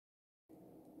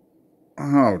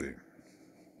Howdy.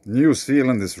 New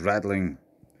Zealand is rattling,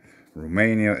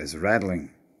 Romania is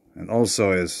rattling, and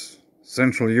also is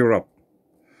Central Europe.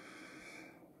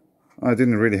 I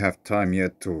didn't really have time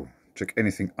yet to check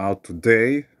anything out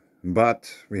today,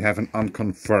 but we have an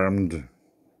unconfirmed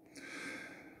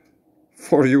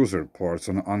 4 user reports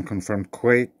on an unconfirmed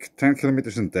quake, 10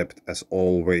 kilometers in depth as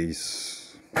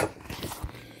always.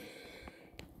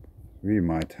 We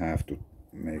might have to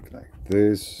make like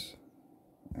this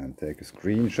and take a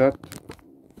screenshot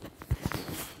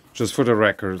just for the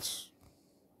records.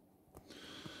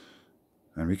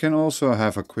 And we can also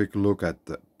have a quick look at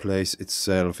the place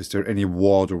itself. Is there any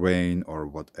water vane or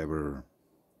whatever?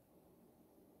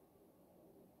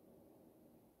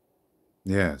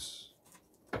 Yes,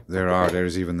 there are.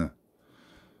 There's even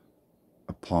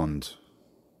a pond.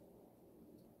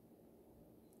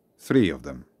 3 of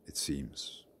them, it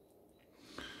seems.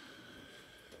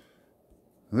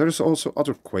 There's also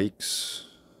other quakes.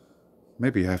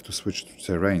 Maybe I have to switch to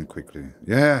terrain quickly.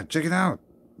 Yeah, check it out.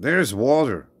 There's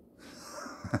water.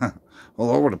 All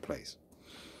over the place.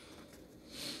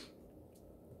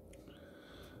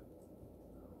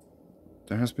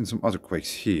 There has been some other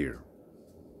quakes here.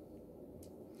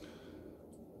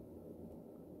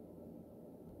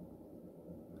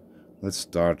 Let's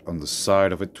start on the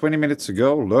side of it. 20 minutes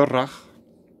ago, Lörrach.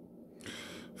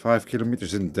 5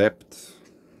 kilometers in depth.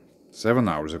 7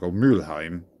 hours ago,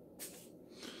 Mülheim.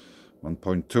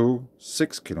 1.2,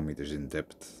 6 kilometers in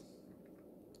depth.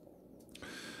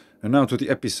 And now to the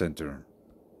epicenter.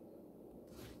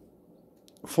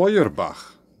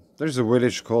 Feuerbach. There's a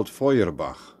village called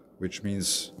Feuerbach, which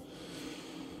means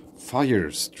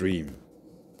fire stream.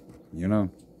 You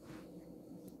know?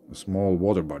 A small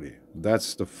water body.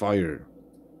 That's the fire.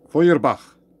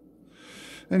 Feuerbach.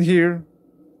 And here,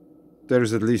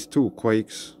 there's at least 2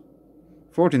 quakes.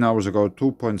 14 hours ago,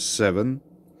 2.7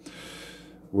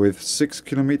 with 6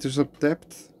 kilometers of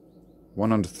depth.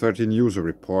 113 user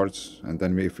reports. And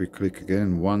then if we click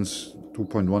again once,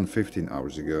 2.1 15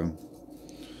 hours ago.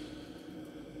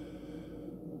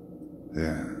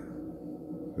 Yeah,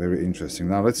 very interesting.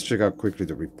 Now let's check out quickly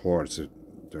the reports.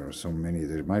 There are so many.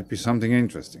 There might be something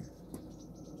interesting.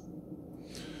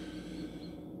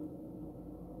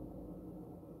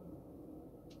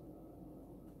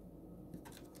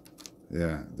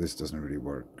 Yeah, this doesn't really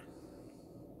work.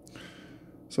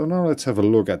 So now let's have a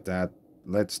look at that.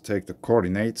 Let's take the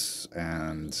coordinates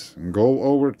and go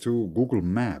over to Google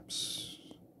Maps.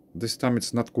 This time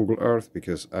it's not Google Earth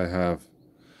because I have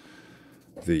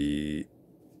the...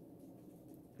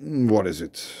 what is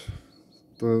it?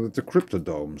 The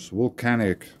cryptodomes,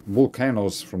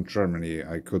 volcanoes from Germany.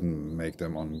 I couldn't make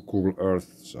them on Google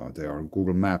Earth, so they are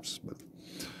Google Maps.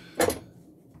 But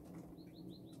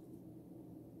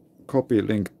copy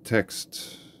link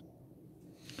text.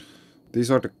 These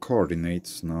are the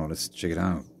coordinates. Now let's check it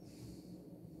out.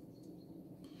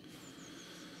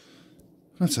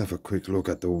 Let's have a quick look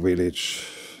at the village.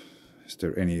 Is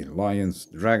there any lions,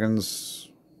 dragons?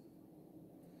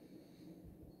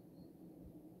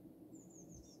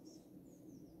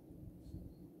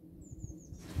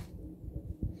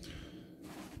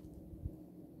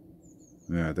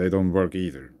 Yeah, they don't work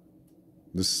either.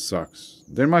 This sucks.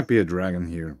 There might be a dragon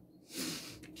here.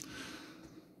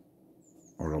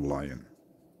 Or a lion.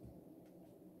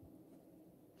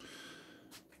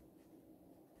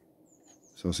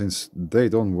 So since they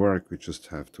don't work, we just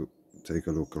have to take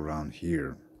a look around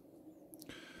here.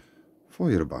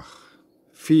 Feuerbach.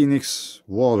 Phoenix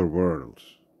Water World.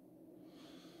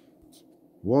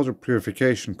 Water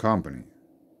Purification Company.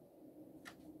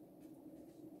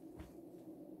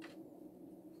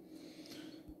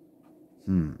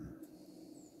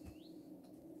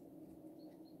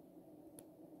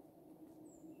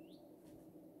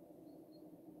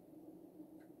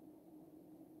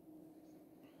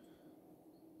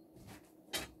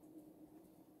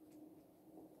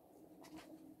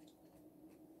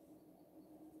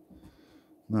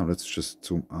 Now let's just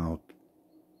zoom out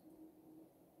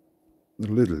a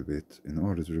little bit in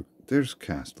order to... There's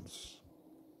castles.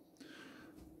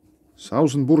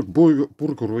 Sausenburg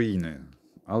Burgruine.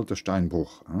 Alter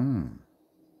Steinbruch. Ah.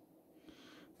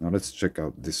 Now let's check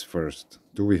out this first.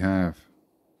 Do we have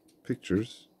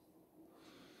pictures?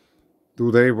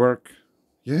 Do they work?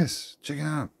 Yes, check it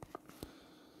out.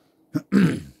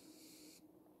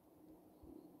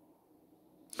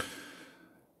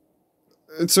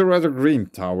 It's a rather green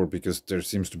tower because there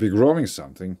seems to be growing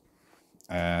something.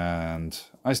 And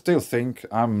I still think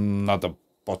I'm not a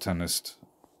botanist.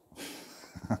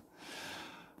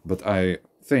 But I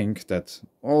think that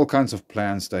all kinds of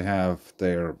plants, they have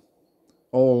their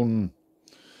own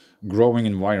growing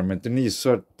environment, they need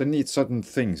certain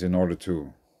things in order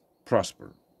to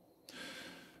prosper.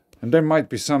 And there might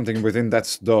be something within that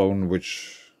stone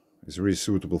which is really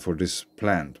suitable for this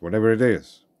plant, whatever it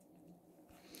is.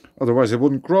 Otherwise it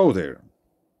wouldn't grow there.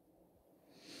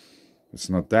 It's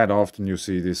not that often you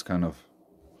see this kind of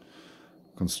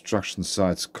construction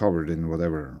sites covered in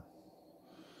whatever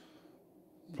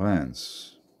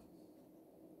plants.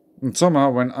 And somehow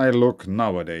when I look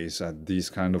nowadays at these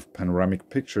kind of panoramic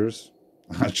pictures,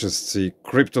 I just see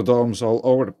cryptodomes all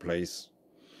over the place.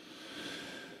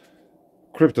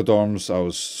 Cryptodomes,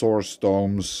 our source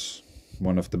domes.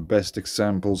 One of the best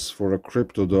examples for a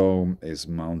cryptodome is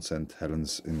Mount St.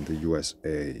 Helens in the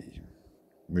USA,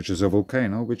 which is a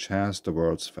volcano which has the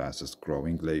world's fastest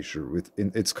growing glacier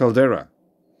within its caldera.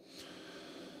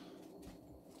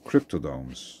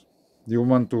 Cryptodomes. You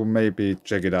want to maybe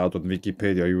check it out on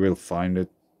Wikipedia, you will find it.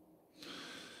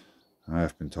 I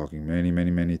have been talking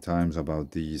many times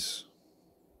about these.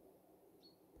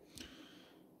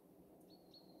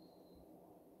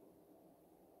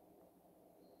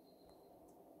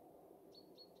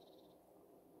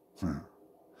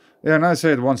 Yeah, and I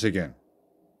say it once again.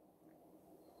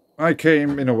 I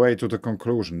came in a way to the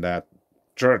conclusion that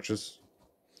churches,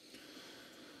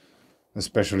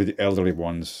 especially the elderly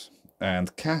ones,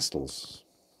 and castles,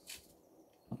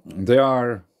 they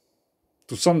are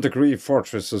to some degree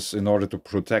fortresses in order to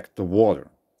protect the water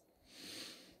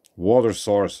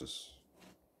sources.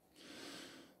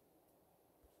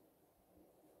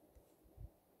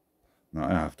 Now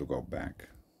I have to go back.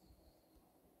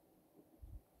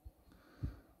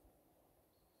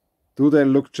 Do they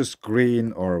look just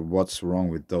green, or what's wrong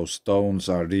with those stones?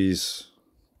 Are these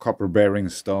copper-bearing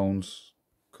stones?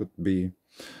 Could be.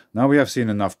 Now we have seen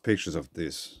enough pictures of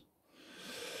this.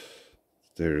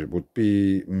 There would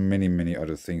be many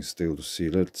other things still to see.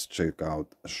 Let's check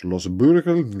out Schloss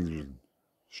Bürgel,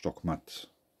 Stockmatt.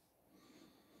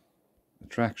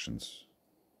 Attractions.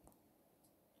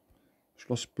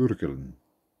 Schloss Bürgel.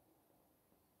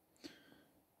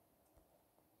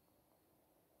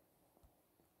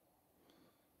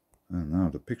 And now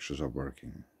the pictures are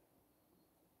working.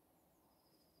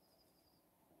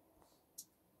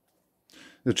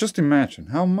 Just imagine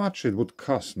how much it would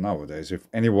cost nowadays if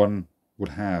anyone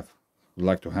would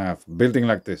like to have a building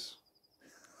like this.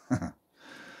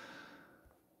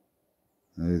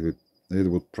 It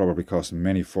would probably cost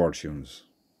many fortunes.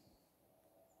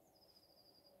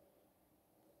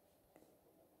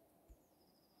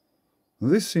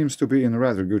 This seems to be in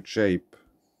rather good shape.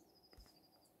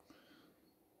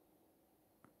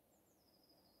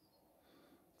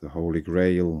 The Holy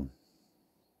Grail.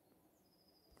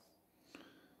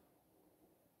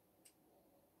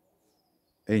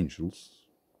 Angels.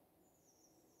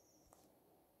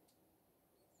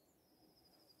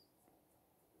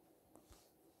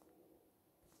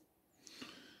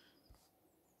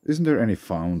 Isn't there any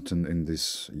fountain in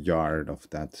this yard of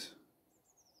that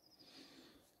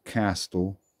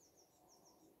castle?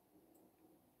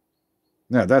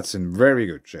 Yeah, that's in very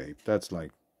good shape. That's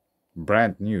like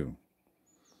brand new.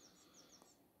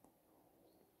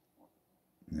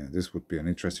 Yeah, this would be an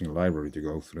interesting library to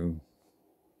go through.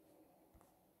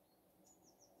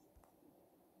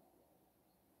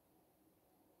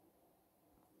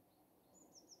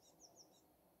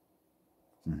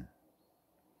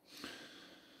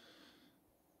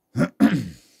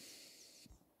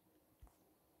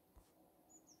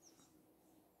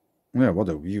 Yeah, what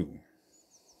a view.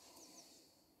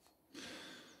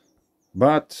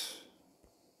 But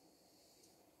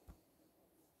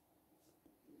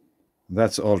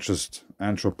that's all just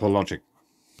anthropologic.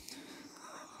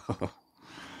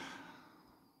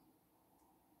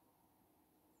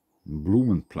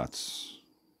 Blumenplatz.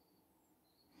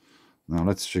 Now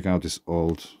let's check out this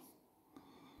old,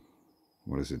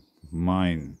 what is it,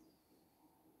 mine.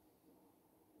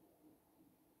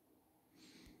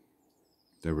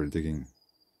 They were digging,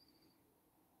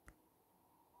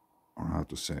 or how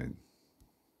to say it.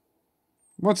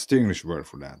 What's the English word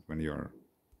for that when you're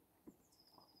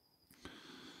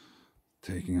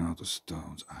taking out the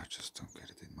stones? I just don't get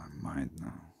it in my mind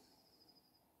now.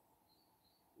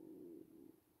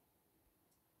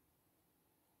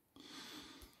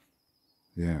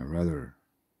 Yeah, rather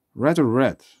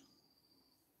red.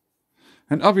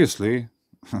 And obviously,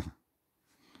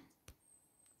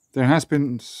 there has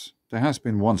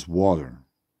been once water.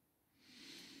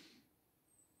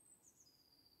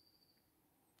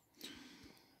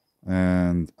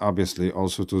 And obviously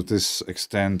also to this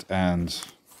extent and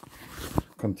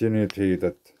continuity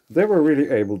that they were really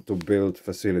able to build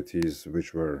facilities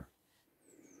which were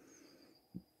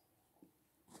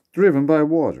driven by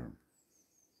water.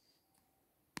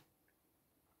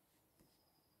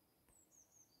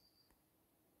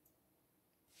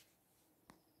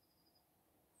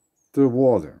 the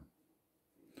water.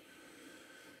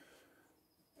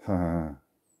 For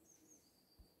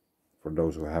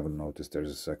those who haven't noticed,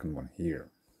 there's a second one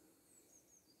here.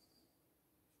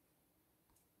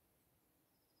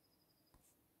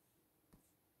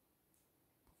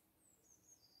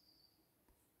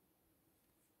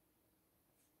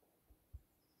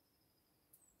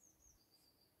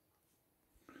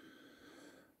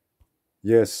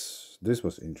 Yes, this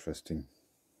was interesting.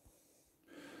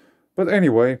 But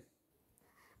anyway,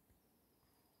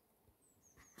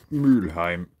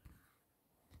 Mülheim.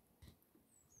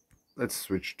 Let's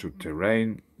switch to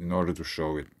terrain in order to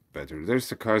show it better. There's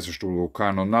the Kaiserstuhl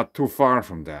volcano not too far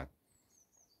from that.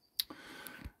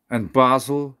 And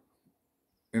Basel,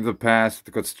 in the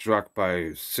past, got struck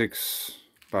by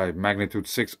magnitude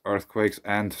 6 earthquakes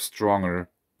and stronger.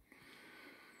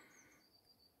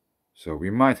 So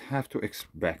we might have to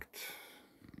expect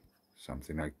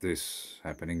something like this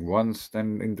happening once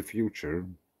then in the future.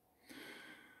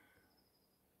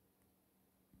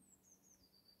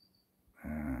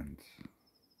 And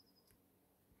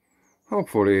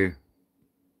hopefully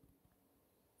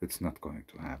it's not going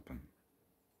to happen.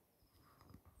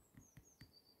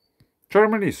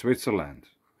 Germany, Switzerland.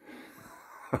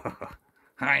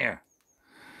 Higher.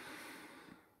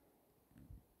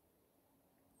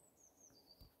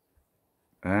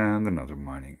 And another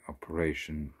mining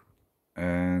operation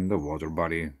and the water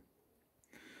body.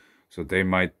 So they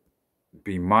might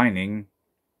be mining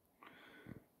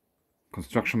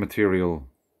construction material,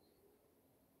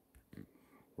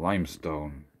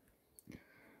 limestone,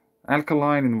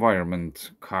 alkaline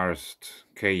environment, karst,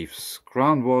 caves,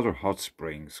 groundwater, hot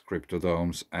springs,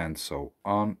 cryptodomes, and so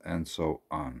on and so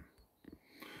on.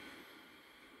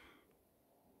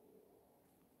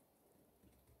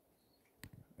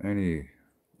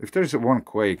 If there's one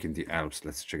quake in the Alps,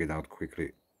 let's check it out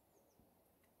quickly.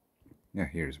 Yeah,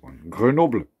 here's one.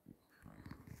 Grenoble.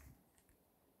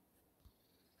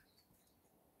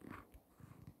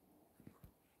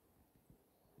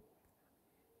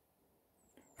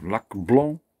 Lac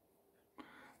Blanc,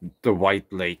 the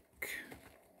White Lake,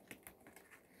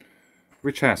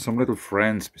 which has some little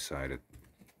friends beside it.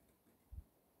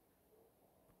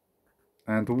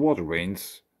 And the water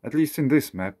veins, at least in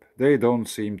this map, they don't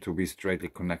seem to be straightly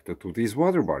connected to these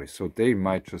water bodies, so they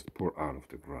might just pour out of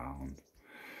the ground.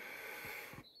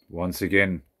 Once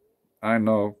again, I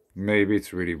know, maybe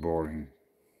it's really boring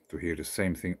to hear the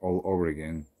same thing all over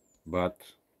again,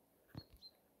 but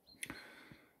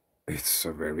it's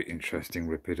a very interesting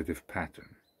repetitive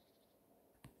pattern.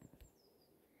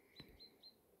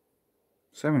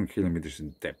 7 kilometers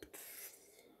in depth,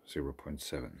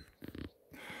 0.7.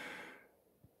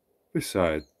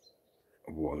 Beside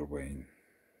a water vein.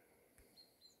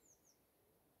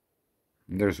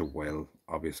 And there's a well,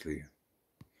 obviously.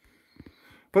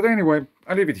 But anyway,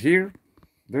 I leave it here.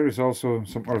 There is also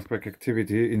some earthquake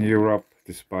activity in Europe,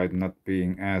 despite not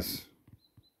being as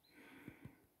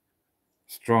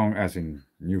strong as in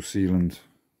New Zealand.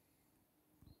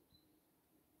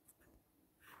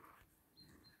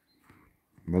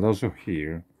 But also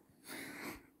here,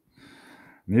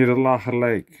 near the Lörrach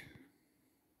Lake.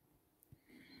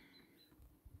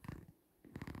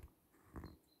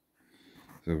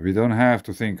 So we don't have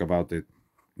to think about it,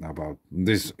 about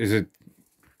this.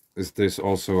 Is this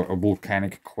also a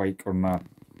volcanic quake or not?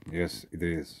 Yes, it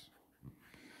is.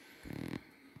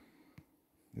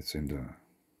 It's in the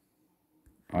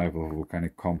Eiffel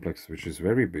volcanic complex, which is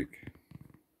very big.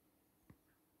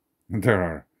 There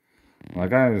are,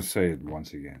 like I say it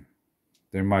once again,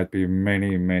 there might be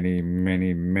many, many,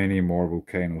 many, many more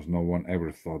volcanoes. No one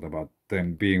ever thought about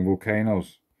them being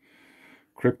volcanoes,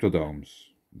 cryptodomes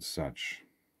and such.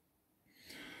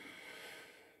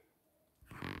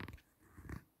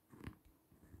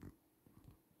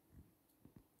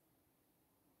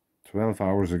 12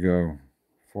 hours ago,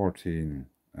 14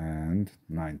 and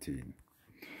 19.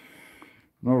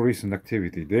 No recent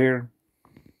activity there.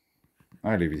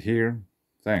 I leave it here.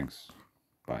 Thanks.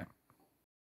 Bye.